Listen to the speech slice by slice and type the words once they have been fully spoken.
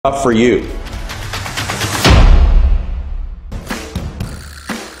Up for you.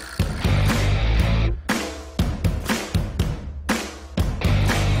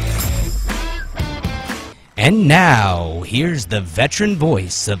 And now, here's the veteran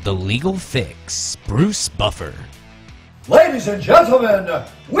voice of the legal fix, Bruce Buffer. Ladies and gentlemen,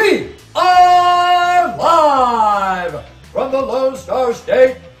 we are live from the Lone Star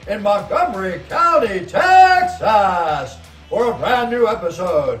State in Montgomery County, Texas, for a brand new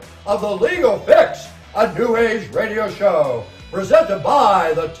episode of The Legal Fix, a new age radio show presented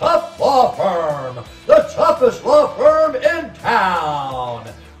by the Tough Law Firm, the toughest law firm in town,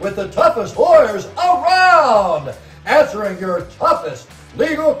 with the toughest lawyers around, answering your toughest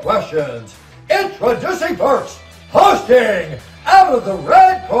legal questions. Introducing first, hosting out of the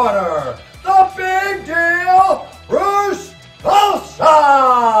red corner, the big deal, Bruce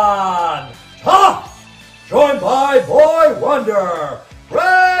Fulgencio. Tough! Joined by Boy Wonder,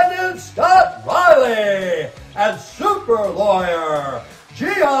 Brandon Scott Riley, and super lawyer,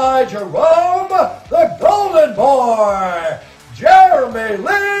 G.I. Jerome, the Golden Boy, Jeremy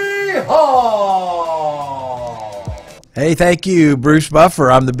Lee Hall. Hey, thank you, Bruce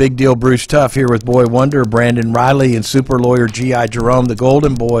Buffer. I'm the big deal Bruce Tough here with Boy Wonder, Brandon Riley, and super lawyer G.I. Jerome, the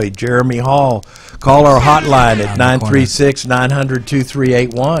Golden Boy, Jeremy Hall. Call our hotline at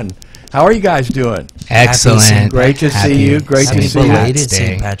 936-900-2381. How are you guys doing? Excellent. Great to see you. Great to see you. Belated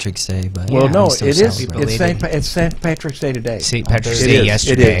St. Patrick's Day, but well, yeah, no, it is. Celebrate. It's St. Patrick's Day today. St. Patrick's Day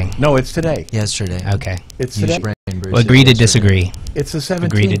yesterday. It is. No, it's today. Yesterday. Okay. It's today. We'll agree to disagree. It's the 17th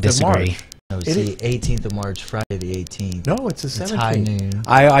Agree to of disagree. March. No, it's the 18th of March, Friday the 18th. No, it's the 17th. It's high noon.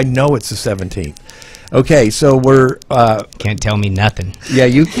 I know it's the 17th. Okay, so we're... Can't tell me nothing. Yeah,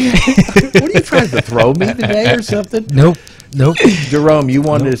 you can't. What are you trying to throw me today or something? Nope. Jerome, you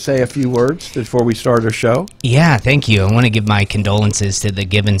wanted to say a few words before we start our show? Yeah, thank you. I want to give my condolences to the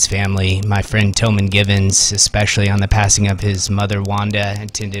Givens family. My friend Tillman Givens, especially on the passing of his mother, Wanda,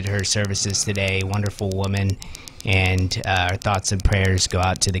 attended her services today. Wonderful woman. And our thoughts and prayers go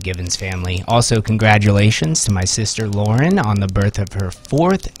out to the Givens family. Also, congratulations to my sister Lauren on the birth of her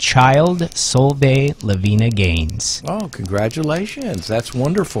 4th child, Solveig Lavina Gaines. Oh, congratulations. That's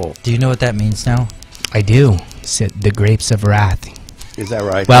wonderful. Do you know what that means now? I do. Sit the grapes of wrath. Is that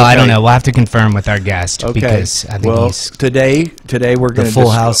right? Well, okay. I don't know. We'll have to confirm with our guest because I think he's... Today we're going to... full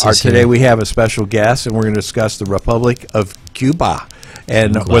house is Today here. we have a special guest, and we're going to discuss the Republic of Cuba.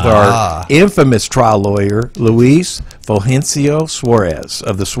 And with our infamous trial lawyer, Luis Fulgencio Suarez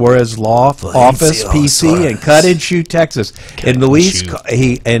of the Suarez Law Office, PC, in Cuttedshue, Texas. And Luis, we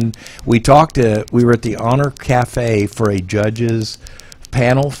were at the Honor Cafe for a judge's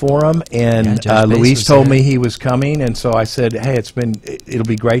panel forum, and Luis told me he was coming, and so I said, hey, it'll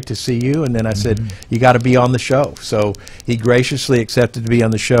be great to see you. And then I said, you got to be on the show. So he graciously accepted to be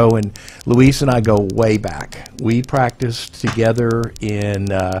on the show, and Luis and I go way back. We practiced together in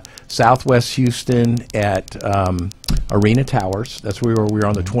Southwest Houston at Arena Towers. That's where we were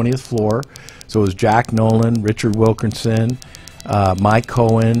on the 20th floor. So it was Jack Nolan, Richard Wilkinson, Mike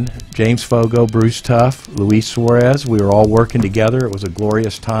Cohen, James Fogo, Bruce Tough, Luis Suarez. We were all working together. It was a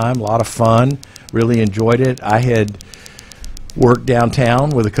glorious time, a lot of fun. Really enjoyed it. I had worked downtown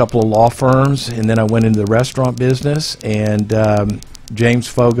with a couple of law firms, and then I went into the restaurant business. And James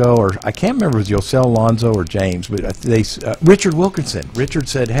Fogo, or I can't remember if it was Yosel Alonzo or James, but Richard Wilkinson. Richard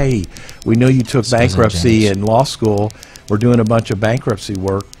said, hey, we know you took bankruptcy in law school. We're doing a bunch of bankruptcy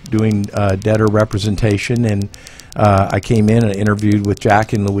work, doing debtor representation, and I came in and interviewed with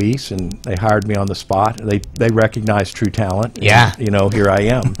Jack and Luis, and they hired me on the spot. They recognized true talent. Yeah. And, here I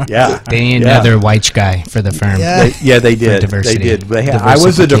am. Yeah. They need another white guy for the firm. Yeah, they did. They did. I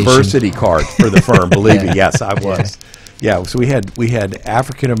was a diversity card for the firm, believe me. Yes, I was. Yeah, so we had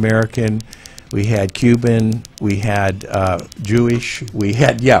African American, we had Cuban, we had Jewish,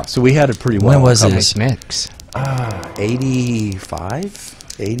 so we had a pretty well. When was Nice mix. 85,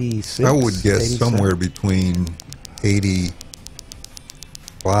 86. I would guess 87. somewhere between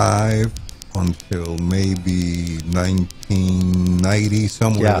 85 until maybe 1990,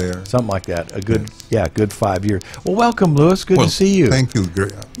 somewhere there. Something like that. A good 5 years. Well, welcome, Louis. Good to see you. Thank you.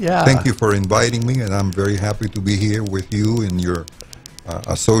 Yeah. Thank you for inviting me, and I'm very happy to be here with you and your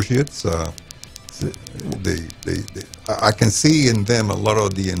associates. I can see in them a lot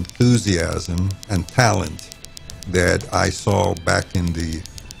of the enthusiasm and talent that I saw back in the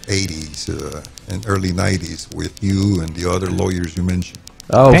 80s and early 90s with you and the other lawyers you mentioned.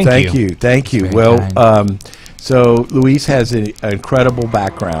 Oh, thank you. Well, so Luis has an incredible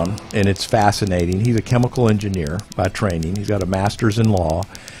background, and it's fascinating. He's a chemical engineer by training. He's got a master's in law.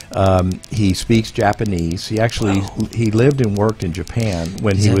 He speaks Japanese. He actually he lived and worked in Japan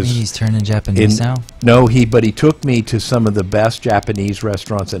when Does he that was mean he's turning Japanese now? No, but he took me to some of the best Japanese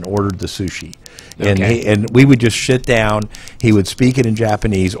restaurants and ordered the sushi. And Okay. and we would just sit down. He would speak it in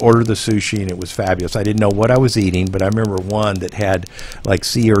Japanese, order the sushi, and it was fabulous. I didn't know what I was eating, but I remember one that had like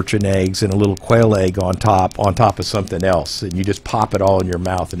sea urchin eggs and a little quail egg on top of something else, and you just pop it all in your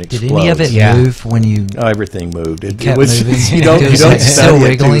mouth and it Did explodes. any of it Yeah. move when you Oh, everything moved. It kept was moving? you don't It was like still study it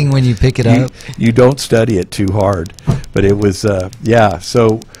wiggling too- when you pick it up? You don't study it too hard, but it was yeah.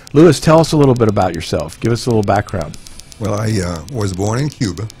 So, Louis, tell us a little bit about yourself. Give us a little background. Well, I was born in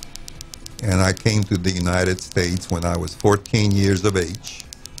Cuba, and I came to the United States when I was 14 years of age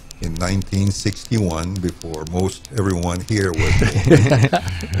in 1961, before most everyone here was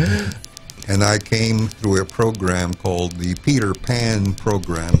born. And I came through a program called the Peter Pan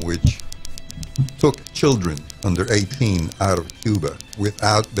program, which took children under 18 out of Cuba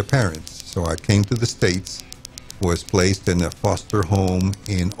without the parents. So I came to the States, was placed in a foster home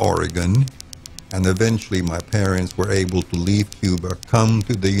in Oregon, and eventually my parents were able to leave Cuba, come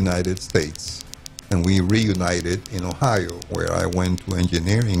to the United States, and we reunited in Ohio, where I went to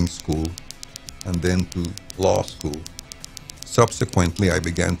engineering school and then to law school. Subsequently, I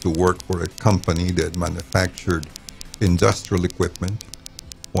began to work for a company that manufactured industrial equipment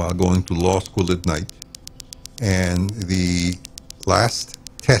while going to law school at night. And the last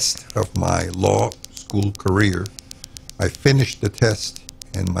test of my law school career, I finished the test,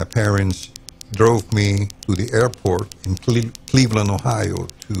 and my parents drove me to the airport in Cleveland, Ohio,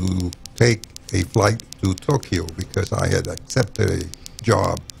 to take a flight to Tokyo because I had accepted a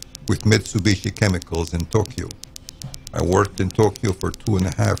job with Mitsubishi Chemicals in Tokyo. I worked in Tokyo for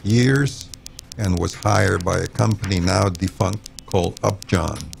 2.5 years and was hired by a company now defunct called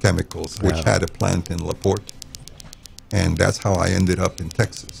Upjohn Chemicals, which had a plant in LaPorte. And that's how I ended up in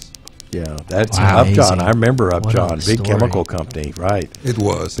Texas. Yeah, that's Wow. Upjohn. Amazing. I remember What a Upjohn, big story. chemical company, right? It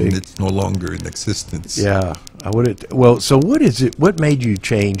was, and it's no longer in existence. Yeah, I would. Well, so what is it? What made you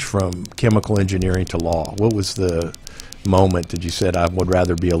change from chemical engineering to law? What was the moment that you said I would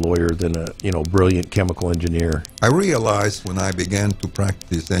rather be a lawyer than a brilliant chemical engineer? I realized when I began to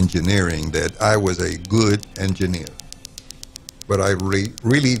practice engineering that I was a good engineer, but I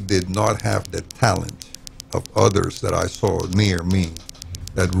really did not have the talent of others that I saw near me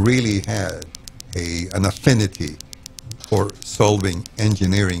that really had an affinity for solving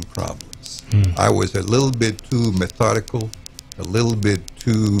engineering problems. I was a little bit too methodical, a little bit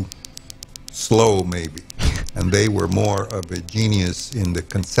too slow maybe, and they were more of a genius in the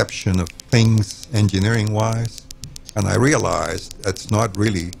conception of things engineering-wise, and I realized that's not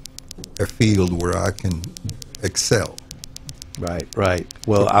really a field where I can excel. Right, right.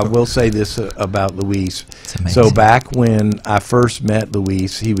 Well, I will say this about Luis. amazing. So back when I first met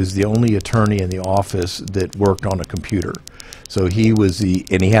Luis, he was the only attorney in the office that worked on a computer. So he was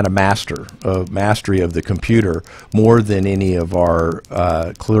and he had a mastery of the computer more than any of our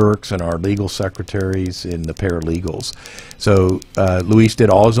clerks and our legal secretaries and the paralegals. So Luis did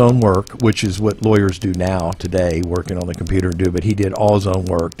all his own work, which is what lawyers do now today, working on the computer and do. But he did all his own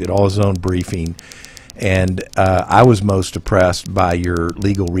work, did all his own briefing. And I was most impressed by your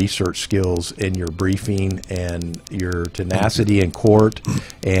legal research skills and your briefing and your tenacity in court,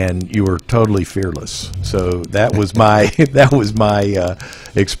 and you were totally fearless. So that was my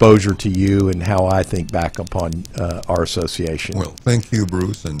exposure to you and how I think back upon our association. Well, thank you,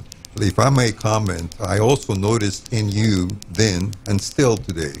 Bruce. And if I may comment, I also noticed in you then and still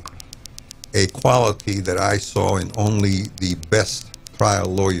today a quality that I saw in only the best trial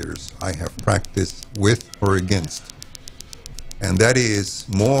lawyers I have practiced with or against. And that is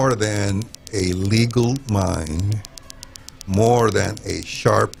more than a legal mind, more than a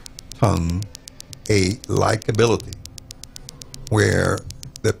sharp tongue, a likability, where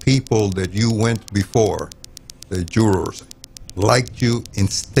the people that you went before, the jurors, liked you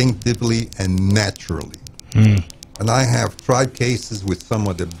instinctively and naturally. And I have tried cases with some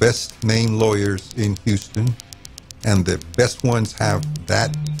of the best named lawyers in Houston, and the best ones have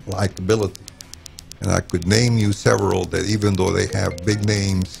that likability. And I could name you several that even though they have big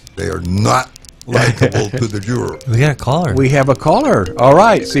names, they are not likable to the juror. We got a caller. We have a caller. All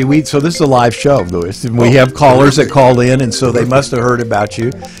right. See, so this is a live show, Louis. And we have callers that call in, and so they must have heard about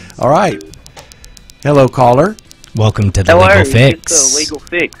you. All right. Hello, caller. Welcome to the Hello, Legal it's Fix. the Legal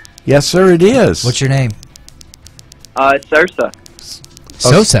Fix. Yes, sir, it is. What's your name? Sosa.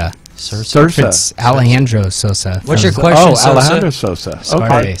 Sosa. Sursa. It's Alejandro Sosa. What's your from question, Oh, Sosa? Alejandro Sosa. Okay.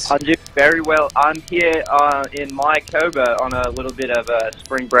 Suarez. I'm doing very well. I'm here in Mayakoba on a little bit of a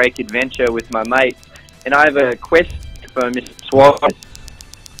spring break adventure with my mates, and I have a question for Mr. Suarez.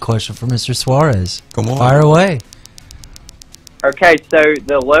 question for Mr. Suarez. Come on. Fire away. Okay, so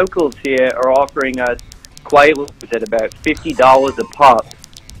the locals here are offering us Quaaludes at about $50 a pop.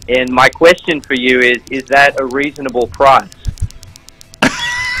 And my question for you is that a reasonable price?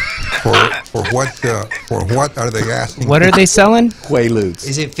 For what are they asking? What are they selling? Quaaludes.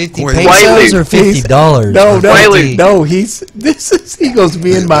 Is it 50 Quaaludes. pesos or $50? He goes,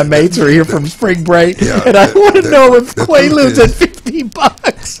 me and my mates are here from spring break, Yeah, and I want to know if the Quaaludes truth at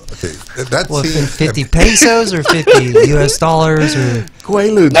 $50. Okay, that Well, seems 50 pesos or 50 US dollars or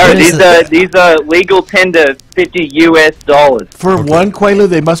Quaaludes. No, What is these are legal tender $50 US. For one Quaalude,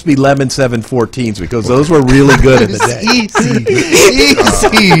 they must be lemon 714s because those were really good in the day. easy.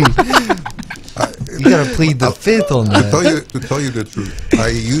 You gotta plead the fifth on To that. tell you the truth, I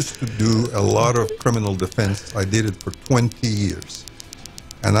used to do a lot of criminal defense. I did it for 20 years.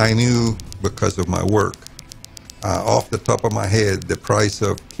 And I knew, because of my work, off the top of my head, the price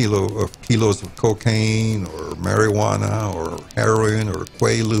of kilos of cocaine or marijuana or heroin or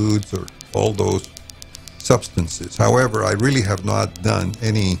Quaaludes or all those substances. However, I really have not done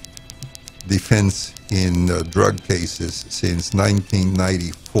any defense in drug cases since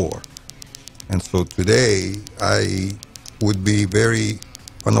 1994. And so today, I would be very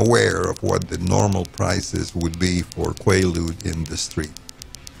unaware of what the normal prices would be for Quaalude in the street.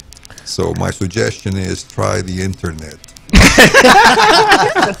 So my suggestion is try the internet.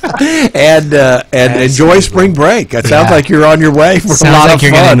 and enjoy spring break. It sounds like you're on your way for a Sounds lot like of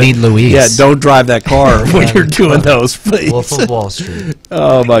you're fun. gonna need Luis. Yeah, don't drive that car when you're doing those, please. Wolf of Wall Street.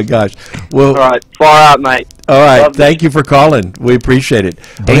 Oh my gosh. Well, All right, far out, mate. all right. Love Thank you for calling. We appreciate it.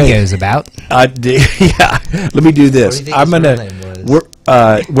 Dingo's about. Yeah. Let me do this. What do you think I'm his gonna. real name was?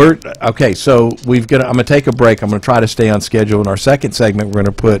 We're okay. So I'm gonna take a break. I'm gonna try to stay on schedule. In our second segment, we're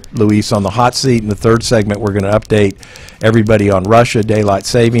gonna put Luis on the hot seat. In the third segment, we're gonna update everybody on Russia, daylight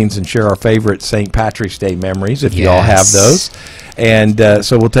savings, and share our favorite St. Patrick's Day memories, if you all have Yes. those. And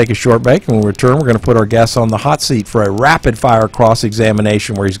so we'll take a short break, and when we return, we're going to put our guest on the hot seat for a rapid-fire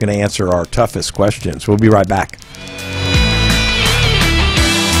cross-examination where he's going to answer our toughest questions. We'll be right back.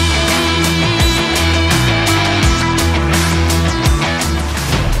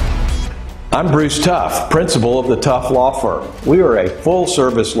 I'm Bruce Tuff, principal of the Tough Law Firm. We are a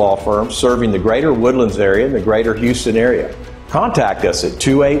full-service law firm serving the greater Woodlands area and the greater Houston area. Contact us at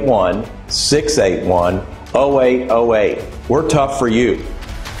 281-681-0808. We're tough for you.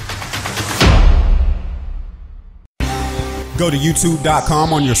 Go to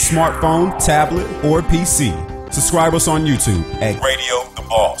youtube.com on your smartphone, tablet, or PC. Subscribe us on YouTube at Radio The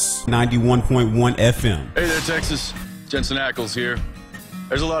Boss 91.1 FM. Hey there, Texas. Jensen Ackles here.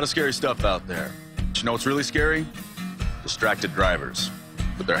 There's a lot of scary stuff out there. But you know what's really scary? Distracted drivers.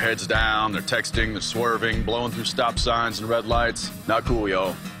 With their heads down, they're texting, they're swerving, blowing through stop signs and red lights. Not cool,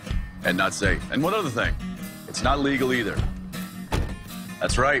 yo. And not safe. And one other thing, it's not legal either.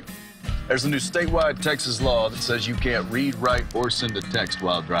 That's right. There's a new statewide Texas law that says you can't read, write, or send a text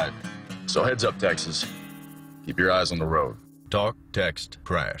while driving. So heads up, Texas. Keep your eyes on the road. Talk, text,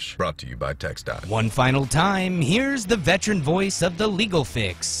 crash. Brought to you by TxDOT. One final time, here's the veteran voice of the legal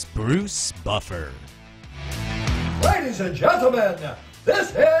fix, Bruce Buffer. Ladies and gentlemen,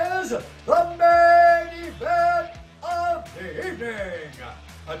 this is the main event of the evening.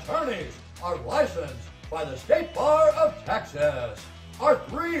 Attorneys are licensed by the State Bar of Texas. Our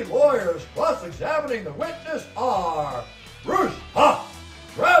three lawyers cross-examining the witness are Bruce Huff,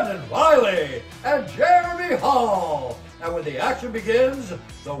 Brandon Riley, and Jeremy Hall. And when the action begins,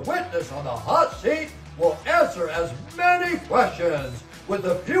 the witness on the hot seat will answer as many questions with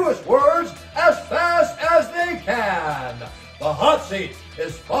the fewest words as fast as they can. The hot seat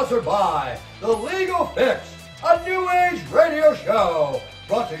is sponsored by The Legal Fix, a new age radio show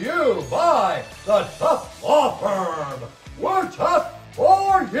brought to you by the Tough Law Firm. We're tough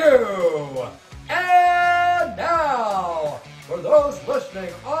for you. And now, for those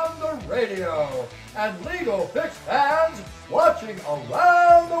listening on the radio and Legal Fix fans watching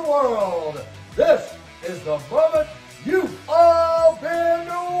around the world, this is the moment you've all been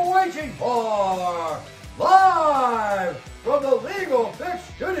waiting for. Live from the Legal Fix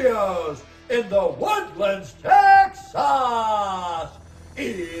studios in the Woodlands, Texas,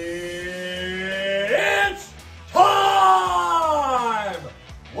 it's time!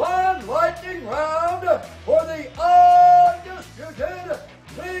 One lightning round for the undisputed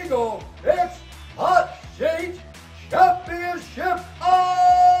Legal Fix Hot Seat Championship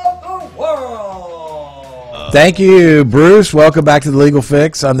of the World. Thank you, Bruce. Welcome back to the Legal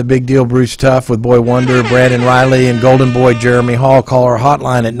Fix. I'm the big deal, Bruce Tuff, with Boy Wonder, Brandon Riley, and Golden Boy Jeremy Hall. Call our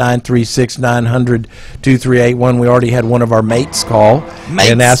hotline at 936-900-2381. We already had one of our mates call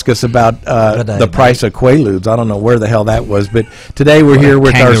and ask us about the price of Quaaludes. I don't know where the hell that was, but today we're here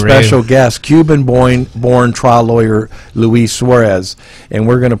with our special guest, Cuban-born trial lawyer Luis Suarez, and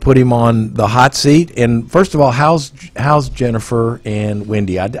we're going to put him on the hot seat. And first of all, how's Jennifer and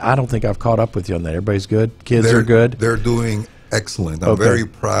Wendy? I don't think I've caught up with you on that. Everybody's good? Kids are good? They're doing excellent. I'm very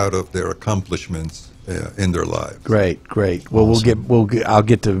proud of their accomplishments in their lives. Great, great. Well, awesome. I'll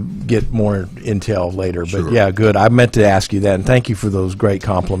get to get more intel later, but Sure. yeah, good. I meant to ask you that, and thank you for those great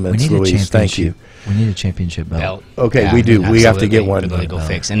compliments, Luis. Thank you. We need a championship belt. Okay, Yeah, we do. We have to get one. for the Legal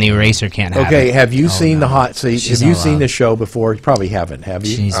Fix, and the eraser can't have Okay, it. have you seen the hot seat? She's Have you not seen allowed. the show before? You probably haven't, have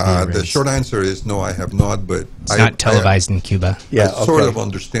you? She needs to be The erased. short answer is no, I have not, but It's not televised in Cuba. Yeah, I sort okay. of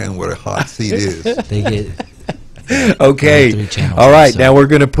understand what a hot seat is. They get Okay. 3 channels, All right, so- now we're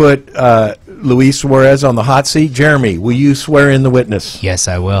going to put Luis Suarez on the hot seat. Jeremy, will you swear in the witness? Yes,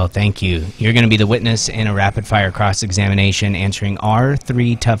 I will. Thank you. You're going to be the witness in a rapid-fire cross-examination, answering our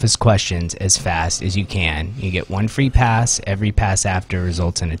 3 toughest questions as fast as you can. You get 1 free pass. Every pass after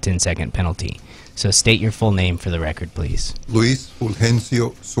results in a 10-second penalty. So state your full name for the record, please. Luis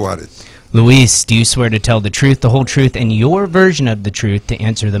Fulgencio Suarez. Luis, do you swear to tell the truth, the whole truth, and your version of the truth to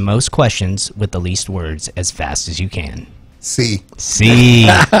answer the most questions with the least words as fast as you can? Sí. Sí.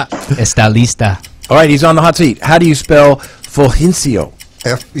 Está lista. All right, he's on the hot seat. How do you spell Fulgencio?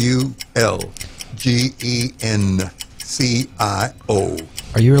 Fulgencio.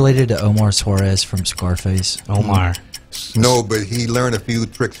 Are you related to Omar Suarez from Scarface? Omar. No, but he learned a few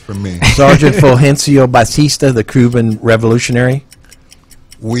tricks from me. Sergeant Fulgencio Batista, the Cuban revolutionary?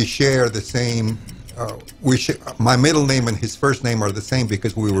 We share the same. My middle name and his first name are the same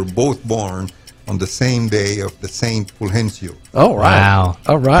because we were both born on the same day of the Saint Fulgencio. Oh, right. Wow.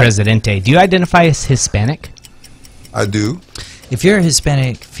 All right. Presidente. Do you identify as Hispanic? I do. If you're a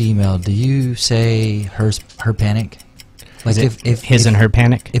Hispanic female, do you say her panic? Like if His and her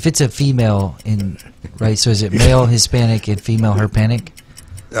panic? If it's a female right? So is it male Hispanic and female her panic?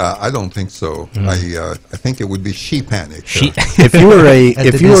 I don't think so. I think it would be she panic. If you were a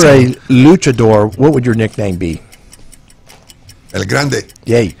luchador, what would your nickname be? El Grande.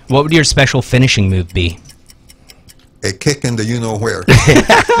 Yay. What would your special finishing move be? A kick in the you-know-where.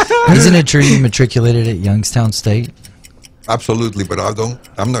 Isn't it true you matriculated at Youngstown State? Absolutely, but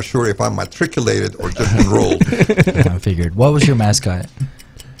I'm not sure if I'm matriculated or just enrolled. I figured. What was your mascot?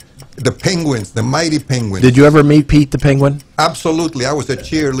 The Penguins, the mighty Penguins. Did you ever meet Pete the Penguin? Absolutely. I was a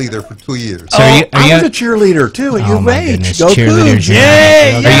cheerleader for 2 years. So are I was a cheerleader, too, at Oh, U my of H. goodness. Go Cheerleaders. Cougs.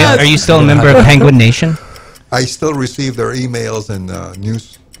 Yay, yes. Are you still a member of Penguin Nation? I still receive their emails and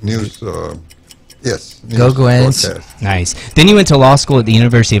news. Yes. Go Gwens. broadcasts. Nice. Then you went to law school at the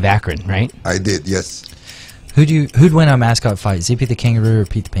University of Akron, right? I did, yes. Who'd win a mascot fight? Zippy the Kangaroo or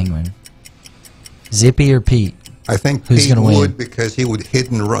Pete the Penguin? Zippy or Pete? I think Who's Pete gonna win? would because he would hit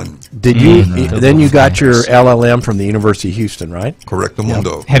and run. Did you? Mm, Then you got your LLM from the University of Houston, right? Correcto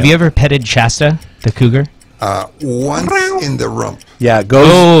mundo. Have you ever petted Shasta, the cougar? Once in the rump. Yeah. Go.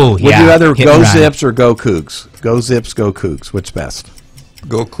 Oh, Would yeah. you rather Hit go and run. Zips or go Cougs? Go Zips, go Cougs. Which best?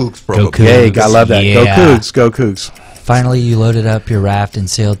 Go Cougs, probably. Cougs. Yay, I love that. Go Yeah. Cougs, go Cougs. Finally, you loaded up your raft and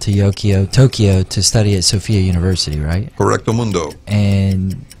sailed to Tokyo to study at Sophia University, right? Correcto mundo.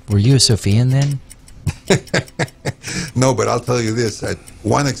 And were you a Sophian then? No, but I'll tell you this. At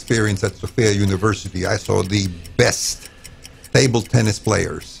one experience at Sophia University, I saw the best table tennis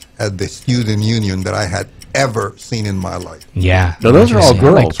players at the student union that I had ever seen in my life. Yeah. No, those are all Interesting.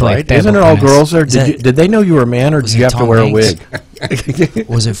 I like girls, to play right? table Isn't it all tennis. girls there? Is that- Did they know you were a man, or Was did you it have to Tom wear a Hanks? wig?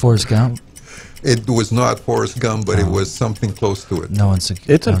 Was it Forrest Gump? It was not Forrest Gump, but it was something close to it. No one's.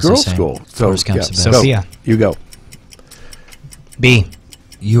 It's a no one's the girls' same. school. So, Forrest Gump's yeah. the best. Go. Sophia. You go. B.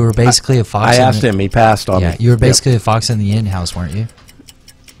 You were basically a fox. I in asked the- him. He passed on Yeah, me. you were basically a fox in the in-house, weren't you?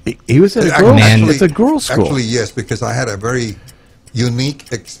 Yep. He was at a Actually- girls' Man. It's a girls' school. Actually, yes, because I had a very unique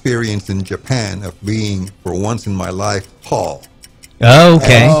experience in Japan of being, for once in my life, tall. Oh,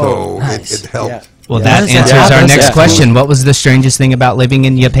 okay. And so nice. it helped. Yeah. Well, Yeah. that That's answers a- our that's next a- question. What was the strangest thing about living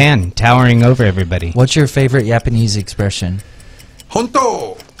in Japan, towering over everybody? What's your favorite Japanese expression?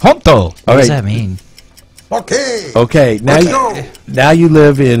 Honto! Honto. All What does right. that mean? Okay! Okay. Let's go! Now you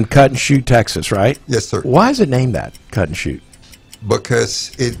live in Cut and Shoot, Texas, right? Yes, sir. Why is it named that, Cut and Shoot?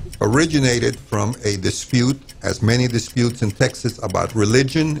 Because it originated from a dispute, as many disputes in Texas, about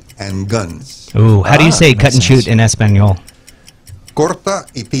religion and guns. Ooh, how do you say makes cut and shoot sense. in Espanol? Corta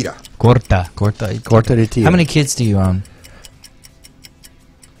y tira. Corta. Corta de tiro. How many kids do you own?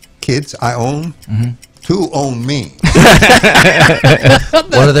 Kids I own, 2. Two own me.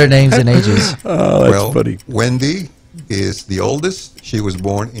 What are their names and ages? Oh, that's funny. Wendy is the oldest. She was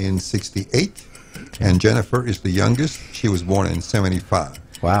born in 68. And Jennifer is the youngest. She was born in 75.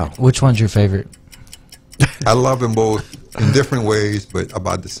 Wow. Which one's your favorite? I love them both in different ways, but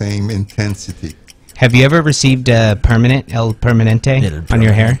about the same intensity. Have you ever received a permanent, El Permanente, on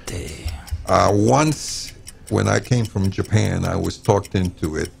your hair? Once, when I came from Japan, I was talked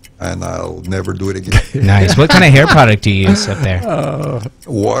into it, and I'll never do it again. Nice. What kind of hair product do you use up there?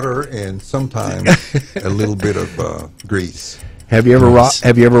 Water and sometimes a little bit of grease. Have you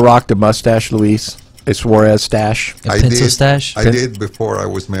ever rocked a mustache, Luis? A Suarez stash? A pencil stash? I did before I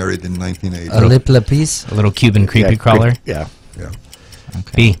was married in 1980. A lip lapis? A little Cuban creepy crawler? Yeah.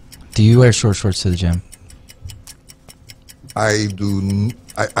 Okay. B. Do you wear short shorts to the gym? I do.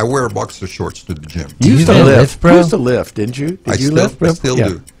 I wear boxer shorts to the gym. You used to lift, bro? You used to lift, didn't you? Did you lift? I still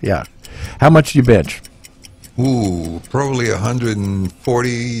do. Yeah. How much do you bench? Ooh, probably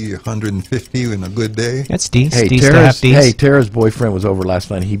 140, 150 in a good day. That's decent. Hey, Tara's boyfriend was over last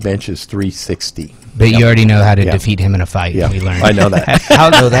night. He benches 360. But you already know how to defeat him in a fight. Yeah, we learned. I know that.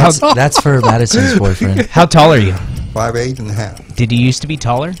 That's for Madison's boyfriend. How tall are you? 5'8" and a half. Did you used to be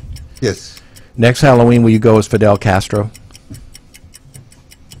taller? Yes. Next Halloween, will you go as Fidel Castro?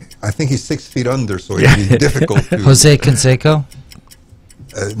 I think he's 6 feet under, so it'd be difficult to... Jose Canseco?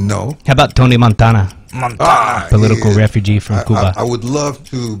 No. How about Tony Montana? Political refugee from Cuba. I would love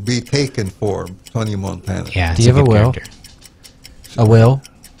to be taken for Tony Montana. Yeah. Do you have a will? Character. A will?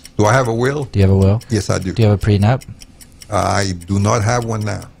 Do I have a will? Do you have a will? Yes, I do. Do you have a prenup? I do not have one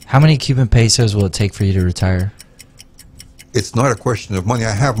now. How many Cuban pesos will it take for you to retire? It's not a question of money.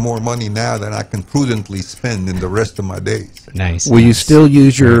 I have more money now than I can prudently spend in the rest of my days. Nice. Will you still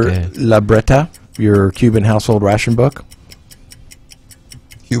use your libreta, your Cuban household ration book?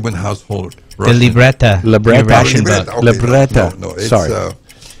 Cuban household. The libreta. Your ration book. Okay, Libreta. No, it's, sorry.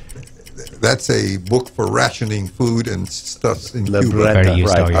 That's a book for rationing food and stuff in Cuba. Libreta,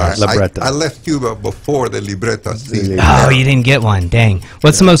 right. Libreta. I left Cuba before the libreta. Oh, you didn't get one. Dang.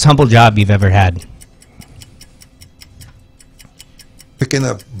 What's the most humble job you've ever had? Picking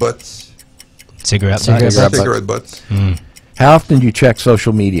up butts. Cigarette butts? Cigarette butts. How often do you check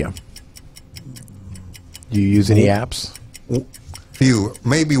social media? Do you use any apps? Few.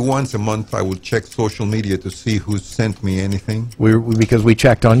 Maybe once a month I would check social media to see who's sent me anything. Because we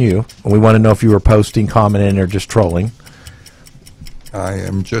checked on you, and we want to know if you were posting, commenting, or just trolling. I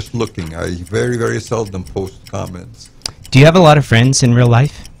am just looking. I very, very seldom post comments. Do you have a lot of friends in real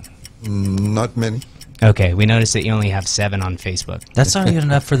life? Not many. Okay, we noticed that you only have 7 on Facebook. That's not even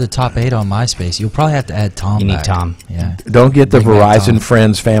enough for the top 8 on MySpace. You'll probably have to add Tom. You need back. Tom. Yeah. Don't get the Big man Tom. Verizon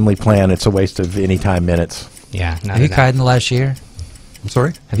Friends family plan. It's a waste of any time minutes. Yeah. Not Have you cried in the last year? I'm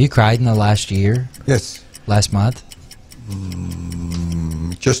sorry? Have you cried in the last year? Yes. Last month?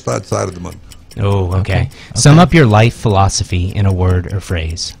 Just outside of the month. Oh, okay. Sum up your life philosophy in a word or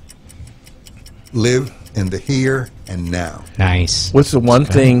phrase. Live in the here and now. Nice. What's the one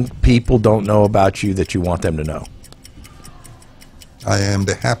thing people don't know about you that you want them to know? I am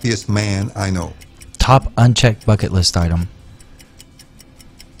the happiest man I know. Top unchecked bucket list item.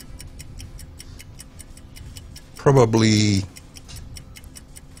 Probably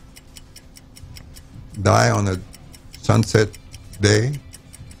die on a sunset day.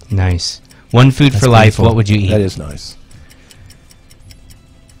 Nice. One food for life, what would you eat? That is nice.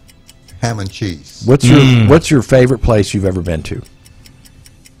 Ham and cheese. What's your favorite place you've ever been to?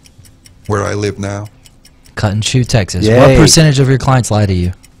 Where I live now. Cut and Shoe, Texas. Yay. What percentage of your clients lie to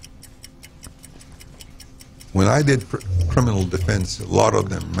you? When I did criminal defense, a lot of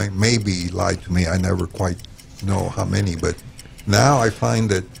them maybe lied to me. I never quite know how many, but now I find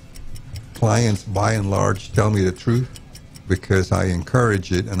that clients by and large tell me the truth because I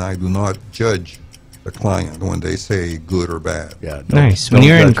encourage it and I do not judge the client when they say good or bad. Yeah. Nice. When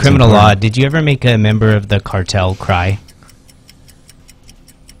you were in criminal law, did you ever make a member of the cartel cry?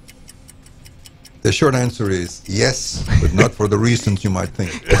 The short answer is yes, but not for the reasons you might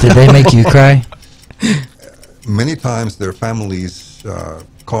think. Did they make you cry? Many times their families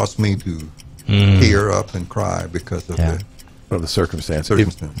cause me to tear up and cry because of the circumstance.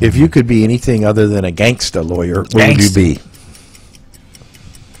 If you could be anything other than a gangsta lawyer, what would you be?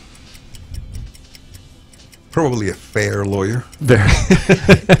 Probably a fair lawyer.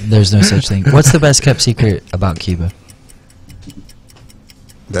 There's no such thing. What's the best kept secret about Cuba?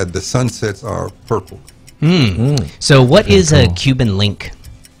 That the sunsets are purple. So what is a Cuban link?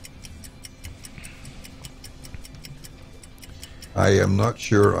 I am not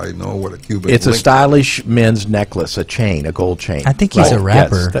sure I know what a Cuban It's a link- stylish men's necklace, a chain, a gold chain. I think he's a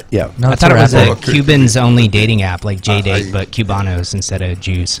rapper. Yes, yeah. No, I it's thought a it was rapper. a Cubans only dating app like JDate, I- but Cubanos instead of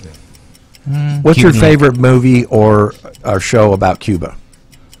Jews. What's your Cuban favorite movie or show about Cuba?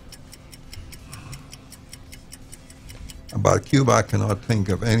 About Cuba, I cannot think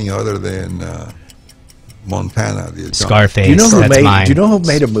of any other than Montana. The Scarface. Do you know who that's made? mine. Do you know who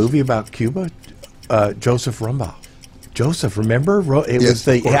made a movie about Cuba? Joseph Rumbaugh. Joseph, remember? It Yes, was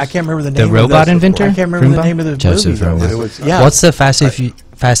the of course. I can't remember the The name. robot of the, inventor? I can't remember the Rumbaugh? name of the Joseph movie. Though. Rumbaugh. It was, yeah. What's the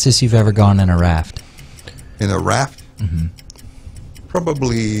fastest you've ever gone in a raft? In a raft? Mm-hmm.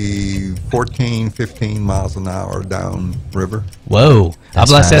 Probably 14, 15 miles an hour down river. Whoa.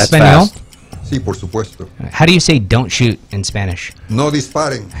 That's Hablas fast. español? That's Sí, por supuesto. How do you say don't shoot in Spanish? No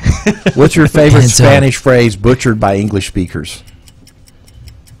disparen. What's your favorite Depends on- Spanish phrase butchered by English speakers?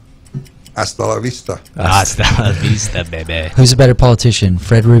 Hasta la vista. Hasta la vista, baby. Who's a better politician,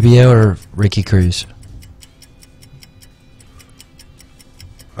 Fred Rubio or Ricky Cruz?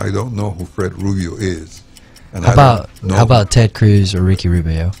 I don't know who Fred Rubio is. And How I about don't know- how about Ted Cruz or Ricky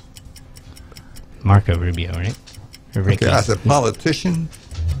Rubio? Marco Rubio, right? Or Ricky. Okay, as a politician,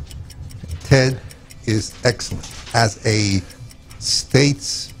 Ted is excellent. As a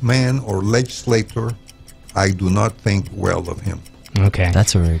statesman or legislator, I do not think well of him. Okay.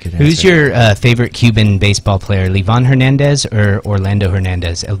 That's a very good answer. Who's your favorite Cuban baseball player, Livan Hernandez or Orlando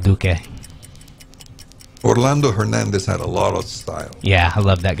Hernandez, El Duque? Orlando Hernandez had a lot of style. Yeah, I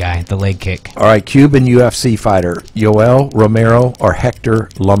love that guy. The leg kick. All right, Cuban UFC fighter, Yoel Romero or Hector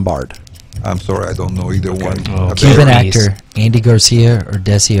Lombard? I'm sorry, I don't know either one. Oh, I Cuban bet- Please. actor, Andy Garcia or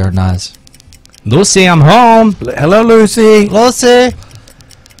Desi Arnaz? Lucy, I'm home. Hello, Lucy. Lucy.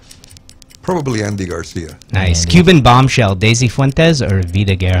 Probably Andy Garcia. Nice. Cuban bombshell, Daisy Fuentes or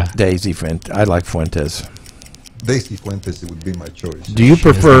Vida Guerra? Daisy Fuentes. I like Fuentes. Daisy Fuentes would be my choice. Do you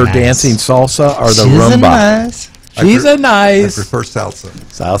prefer nice. dancing salsa or the She's a rumba? nice. She's a I nice prefer salsa.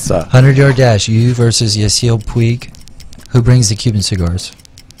 salsa. 100-yard dash, you versus Yasiel Puig. Who brings the Cuban cigars?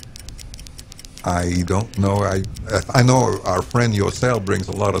 I don't know. I know our friend Yosel brings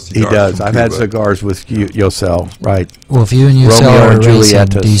a lot of He cigars. does. from I've had Cuba. cigars with Yosel, right? Well, if you and Yasiel Romeo are and racing,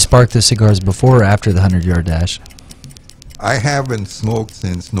 Julietas. do you spark the cigars before or after the 100-yard dash? I haven't smoked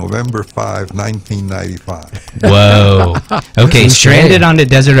since November 5, 1995. Whoa. Okay, Touche. stranded on a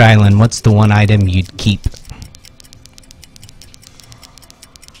desert island, what's the one item you'd keep?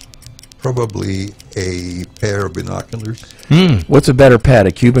 Probably a pair of binoculars. What's a better pet,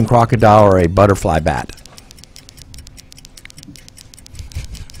 a Cuban crocodile or a butterfly bat?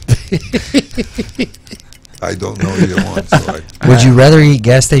 I don't know either one. So Would you rather eat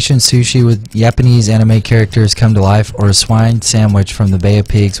gas station sushi with Japanese anime characters come to life or a swine sandwich from the Bay of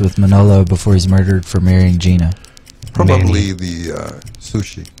Pigs with Manolo before he's murdered for marrying Gina? probably the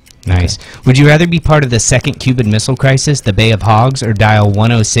sushi. Nice. Would you rather be part of the second Cuban Missile Crisis, the Bay of Hogs, or dial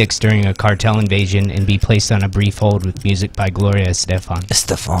 106 during a cartel invasion and be placed on a brief hold with music by Gloria Estefan?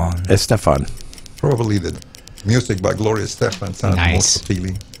 Estefan. Probably the music by Gloria Estefan sounds Nice. most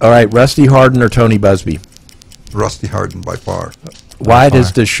appealing. All right, Rusty Hardin or Tony Busby? Rusty Hardin by far. Why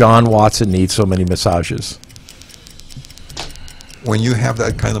does Deshaun Watson need so many massages? When you have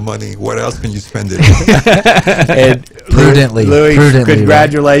that kind of money, what else can you spend it on? And Prudently, Louis, prudently,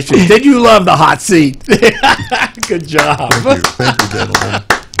 congratulations. Did you love the hot seat? Good job. Thank you, gentlemen.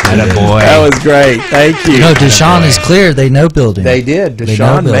 Attaboy. That was great. Thank you. No, Deshaun is clear. They know building. They did. They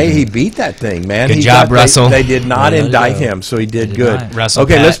know Deshaun May, building. he beat that thing, man. Good He job, got- Russell. They did not Yeah, indict yeah. him, so he did They did good. not. Russell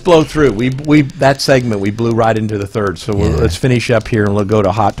Okay, Pat. let's blow through. We that segment we blew right into the third. So Yeah. let's finish up here and we'll go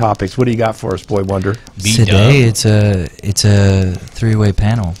to hot topics. What do you got for us, Boy Wonder? Today it's a three-way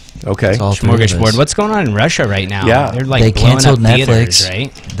panel. Okay. It's all three of us. Smorgasbord. What's going on in Russia right now? Yeah. They're like They blowing canceled up theaters, Netflix.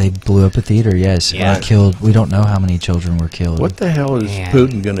 right? They blew up a theater. Yes. Yeah. Killed. We don't know how many children were killed. What the hell is Man.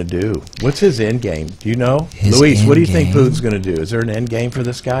 Putin going to do? What's his end game? Do you know? His Luis, what do you end think game? Putin's going to do? Is there an end game for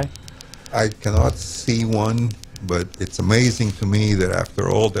this guy? I cannot see one, but it's amazing to me that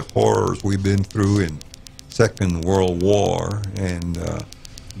after all the horrors we've been through in Second World War and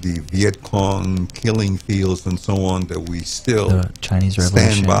the Viet Cong killing fields and so on, that we still The Chinese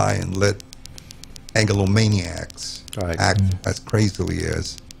Revolution. stand by and let Anglomaniacs Right. act as crazily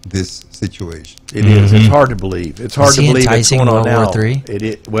as this situation. It is. It's hard to believe. It's hard Is to he believe it's enticing going on World War now.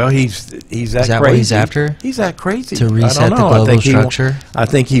 III? Well, he's that Is that crazy. what he's after? He's that crazy To I don't reset the know. I global think structure? I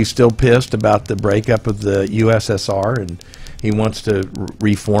think he's still pissed about the breakup of the USSR, and he wants to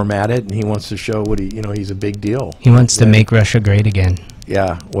reformat it, and he wants to show what he's a big deal. He wants to make Russia great again.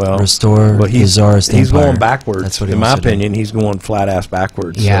 Yeah, well, Restore the czarist he's empire. going backwards. That's what he in my wants to do. opinion, he's going flat ass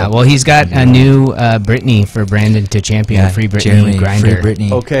backwards. Yeah, so. well, he's got a new Brittany for Brandon to champion. Free Brittany Jeremy, Grinder. Free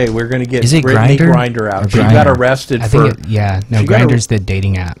Brittany. Okay, we're going to get Is it Brittany Grindr? Grinder Or out. She Grindr? got arrested I for. think no, she got Grinder's the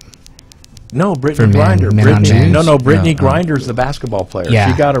dating app. No, For Brittany men, Grinder. men on Brittany, men. no, Brittany No, Grinder's the basketball player. Yeah.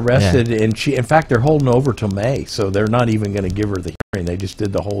 She got arrested, and she, in fact, they're holding over till May, so they're not even going to give her the hearing. They just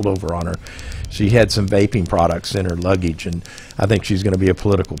did the holdover on her. She had some vaping products in her luggage, and I think she's going to be a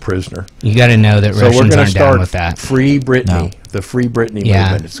political prisoner. You got to know that So we're Russians going to aren't down start with that. Free Britney, No. the Free Britney Yeah.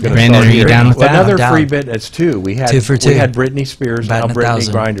 movement. It's going to Brandon, start are you here. down with that? Another I'm down. free bit. That's two. We had 2 for 2. We had Britney Spears, now Batting Brittany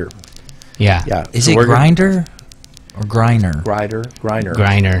 1,000. Grinder. Yeah. Yeah. Is so it we're gonna- Grinder or Griner? Griner.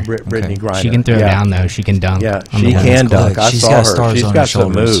 Griner. Brittany Okay. Griner. She can throw yeah. down, though. She can dunk. Yeah, on she the women's can club. dunk. I She's saw got her. stars She's on got her some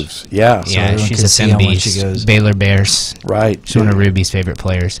shoulders. moves. Yeah. Yeah, everyone she's can a see how much she Simbies. goes. Baylor Bears. Right. She's one of Ruby's favorite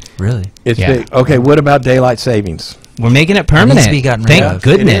players. Really? It's Yeah. big. Okay, what about daylight savings? We're making it permanent. needs to be gotten rid Thank of.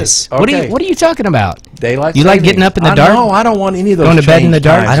 goodness. It is. What are Okay. you What are you talking about? Daylight You like savings. getting up in the I dark? No, I don't want any of those. Going to bed in the change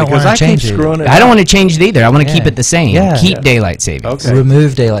dark? times I don't because wanna I keep change it. screwing it. I don't up. want to change it either. I want to keep Yeah. it the same. Yeah. Keep Yeah. daylight savings. Okay.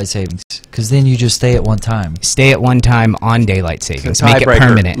 Remove daylight savings, because then you just stay at one time. Stay at one time on daylight savings. Make it Tiebreaker.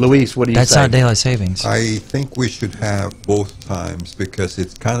 permanent. Luis, what do you That's say? not daylight savings. I think we should have both times because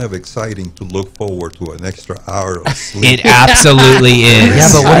it's kind of exciting to look forward to an extra hour of sleep. It absolutely is. Yeah,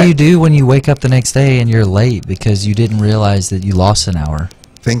 but what do you do when you wake up the next day and you're late because you didn't realize that you lost an hour?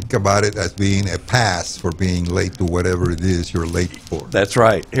 Think about it as being a pass for being late to whatever it is you're late for. That's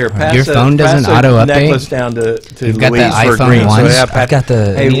right. Here, pass Your phone doesn't auto-update? necklace down to You've got the Luis for iPhone green. So ones? yeah, I've got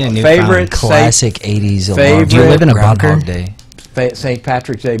the hey, need a new favorite classic 80s alarm. favorite- Do you live in a Groundhog bunker? Day. St.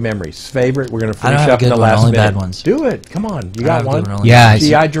 Patrick's Day memories. Favorite. We're going to I don't finish have a up in good the one, last only minute. bad ones. Do it. Come on. You I got have a good one? only Yeah, bad ones.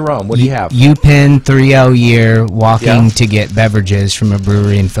 G.I. Jerome. What do you have? UPenn 3-0 year walking Yeah. to get beverages from a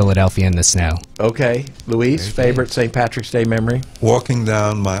brewery in Philadelphia in the snow. Okay. Luis, favorite St. Patrick's Day memory? Walking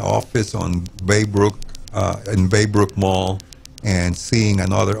down my office on Baybrook, in Baybrook Mall, and seeing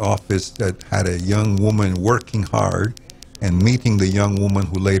another office that had a young woman working hard, and meeting the young woman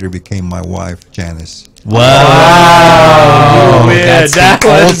who later became my wife, Janice. Wow. That's That the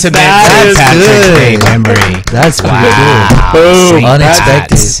was- ultimate that St. is Patrick's good. Day memory. That's pretty Wow. Boom. St.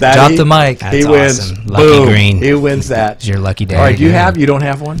 Unexpected. Pat's. That Drop he- the mic. That's He wins. awesome. Lucky Boom. Green. He wins that. It's your lucky day. All right, you don't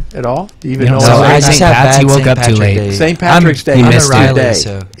have one at all? Do you even You know don't what celebrate it is? St. have Pat's, bad you woke St. up too Patrick late. Day. St. Patrick's Day you is missed it. Riley, today.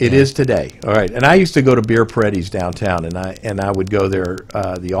 so, It yeah. is today. All right, and I used to go to Beer Pretty's downtown, and I would go there.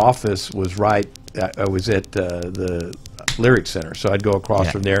 The office was right. I was at the Lyric Center, so I'd go across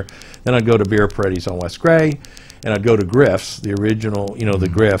from there. Then I'd go to Beer Pretty's on West Gray, and I'd go to Griff's, the original, the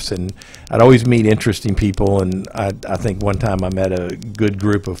Griff's, and I'd always meet interesting people. And I think one time I met a good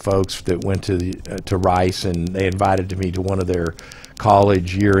group of folks that went to Rice, and they invited me to one of their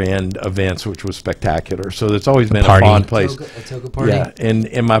college year-end events, which was spectacular. So it's always been party. a fun place. A toga party? Yeah, and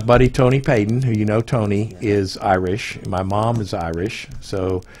my buddy Tony Payton, who you know, Tony, is Irish. My mom is Irish,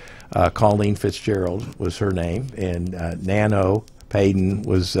 so Colleen Fitzgerald was her name, and Nano Payton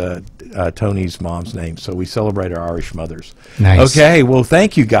was Tony's mom's name. So we celebrate our Irish mothers. Nice. Okay, well,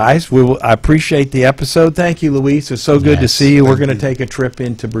 thank you guys. I appreciate the episode. Thank you, Luis. It's so good to Yes, see you. We're going to take a trip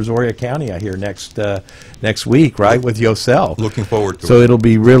into Brazoria County, I hear, next week, right, with Yosel. Looking forward to So it. it'll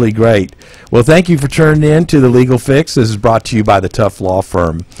be really great. Well, thank you for tuning in to The Legal Fix. This is brought to you by the Tough Law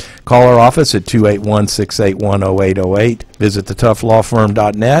Firm. Call our office at 281-681-0808. Visit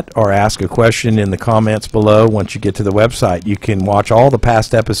thetoughLawFirm.net or ask a question in the comments below once you get to the website. You can watch all the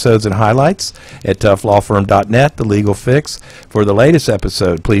past episodes and highlights at ToughLawFirm.net, The Legal Fix. For the latest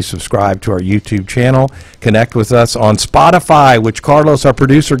episode, please subscribe to our YouTube channel. Connect with us on Spotify, which Carlos, our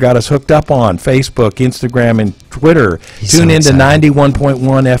producer, got us hooked up on, Facebook, Instagram, and Twitter. He's Tune so in to excited. 91.1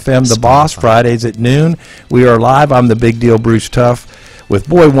 FM The Boss, Fridays at noon. We are live. I'm the Big Deal Bruce Tuff with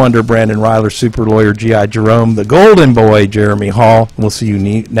Boy Wonder Brandon Ryler, Super Lawyer G.I. Jerome, the Golden Boy Jeremy Hall. We'll see you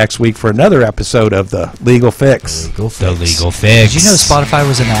next week for another episode of The Legal Fix. Legal The Fix. Legal Fix. Did you know Spotify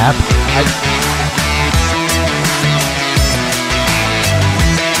was an app?